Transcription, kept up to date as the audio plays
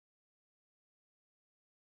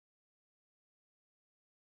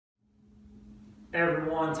Hey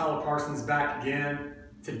everyone, Tyler Parsons back again.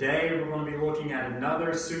 Today we're going to be looking at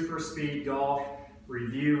another super speed golf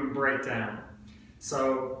review and breakdown.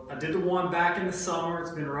 So I did the one back in the summer.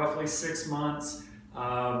 It's been roughly 6 months.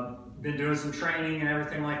 Been doing some training and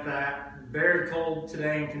everything like that. Very cold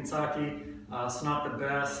today in Kentucky, so not the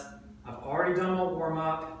best. I've already done my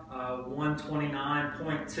warm-up,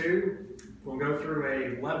 129.2. We'll go through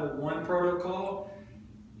a level 1 protocol,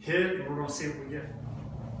 hit, and we're going to see what we get.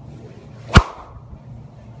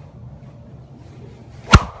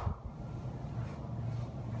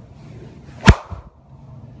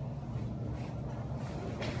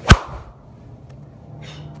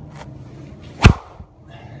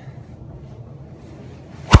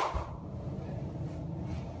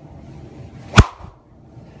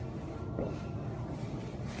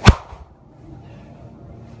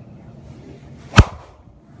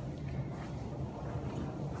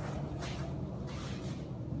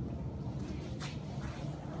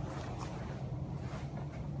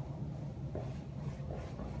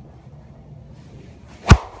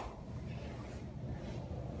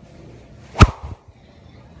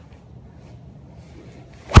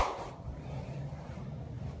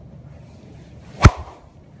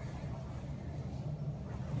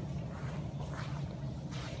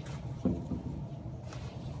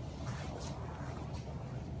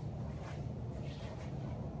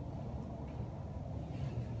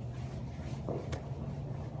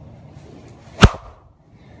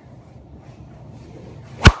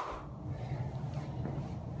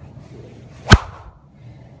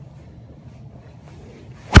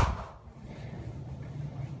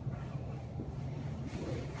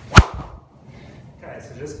 Okay,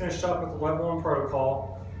 so just finished up with the level 1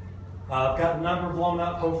 protocol. I've got the number blown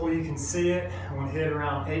up, hopefully you can see it. I'm going to hit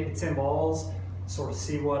around 8 to 10 balls, sort of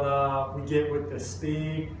see what we get with the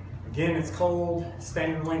speed. Again, it's cold,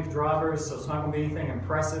 standard length drivers, so it's not going to be anything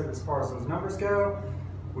impressive as far as those numbers go.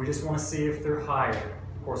 We just want to see if they're higher.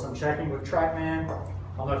 Of course, I'm checking with TrackMan.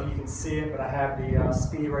 I don't know if you can see it, but I have the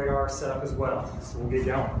speed radar set up as well, so we'll get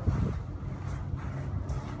going.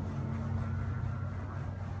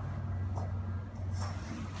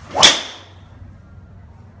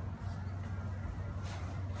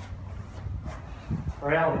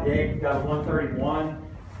 Right out of the gate, we've got a 131.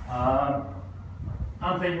 I'm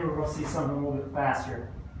thinking we're going to see something a little bit faster.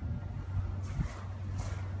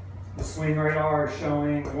 The swing radar is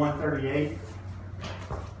showing 138.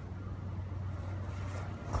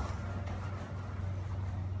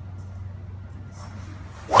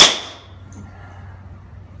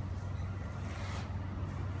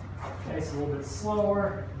 Okay, it's a little bit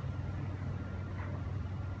slower.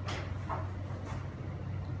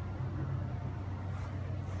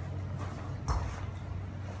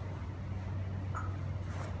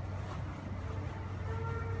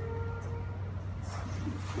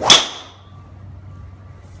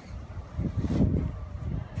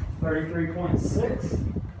 .6.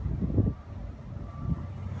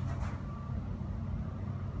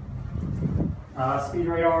 Speed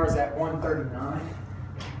radar is at 139.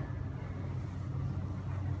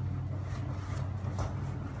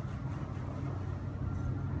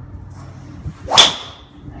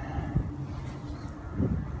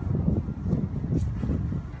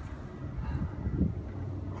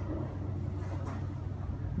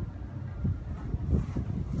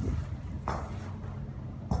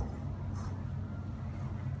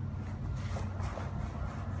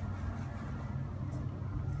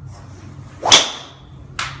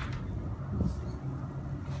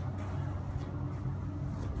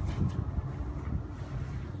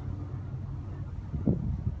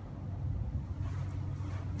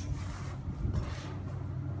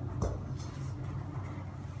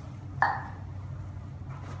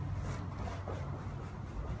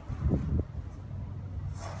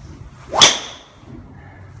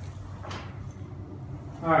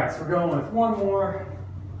 All right, so we're going with one more.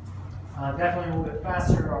 Definitely a little bit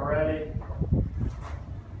faster already.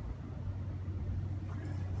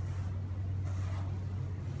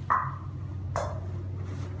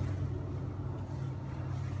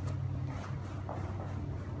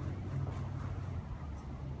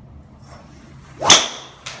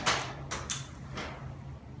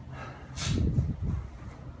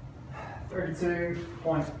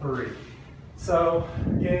 .3. So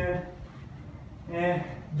again,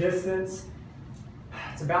 distance,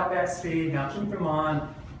 it's about that speed. Now keep in mind,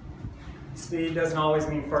 speed doesn't always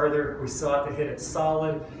mean further. We still have to hit it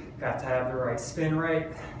solid. You have to have the right spin rate,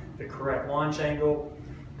 the correct launch angle.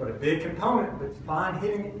 But a big component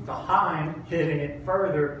behind hitting it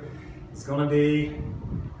further is going to be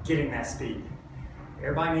getting that speed.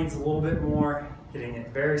 Everybody needs a little bit more, hitting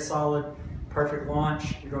it very solid, perfect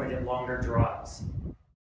launch, you're going to get longer drives.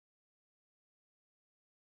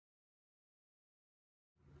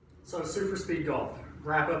 So Superspeed Golf,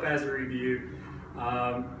 wrap up as a review.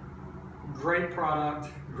 Great product,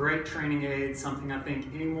 great training aid, something I think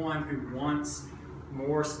anyone who wants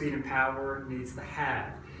more speed and power needs to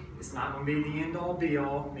have. It's not going to be the end all be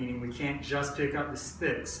all, meaning we can't just pick up the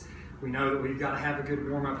sticks. We know that we've got to have a good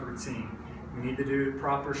warm-up routine. We need to do the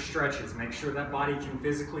proper stretches, make sure that body can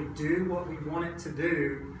physically do what we want it to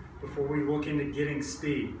do before we look into getting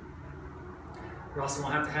speed. We're also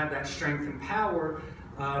going to have that strength and power.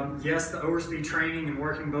 Yes, the overspeed training and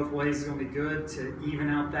working both ways is going to be good to even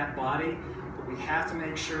out that body, but we have to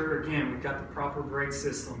make sure, again, we've got the proper brake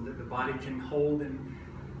system that the body can hold and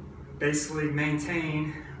basically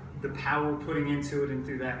maintain the power we're putting into it and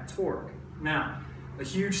through that torque. Now, a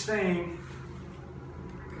huge thing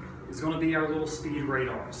is going to be our little speed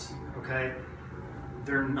radars, okay?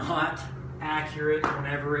 They're not accurate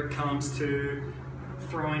whenever it comes to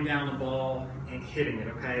throwing down the ball and hitting it,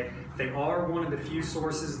 okay? They are one of the few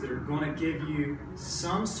sources that are going to give you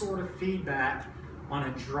some sort of feedback on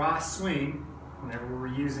a dry swing whenever we're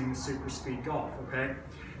using Superspeed Golf, okay?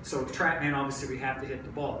 So with TrackMan, obviously we have to hit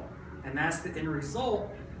the ball. And that's the end result,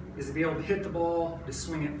 is to be able to hit the ball, to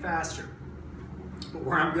swing it faster. But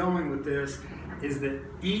where I'm going with this is that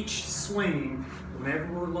each swing,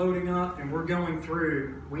 whenever we're loading up and we're going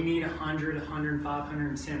through, we need 100, 105,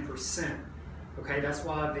 110%. Okay, that's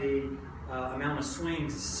why the amount of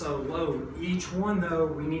swings is so low. Each one though,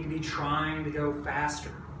 we need to be trying to go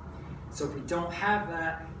faster. So if we don't have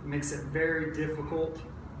that, it makes it very difficult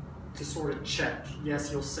to sort of check.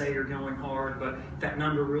 Yes, you'll say you're going hard, but that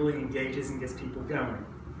number really engages and gets people going.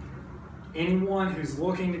 Anyone who's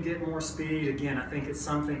looking to get more speed, again, I think it's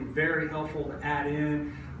something very helpful to add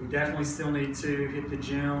in. We definitely still need to hit the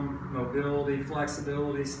gym, mobility,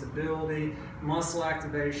 flexibility, stability, muscle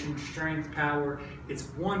activation, strength, power. It's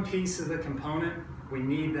one piece of the component. We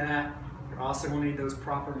need that. We're also going to need those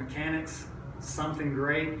proper mechanics, something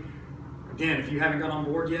great. Again, if you haven't got on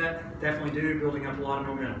board yet, definitely do, building up a lot of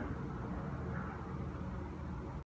momentum.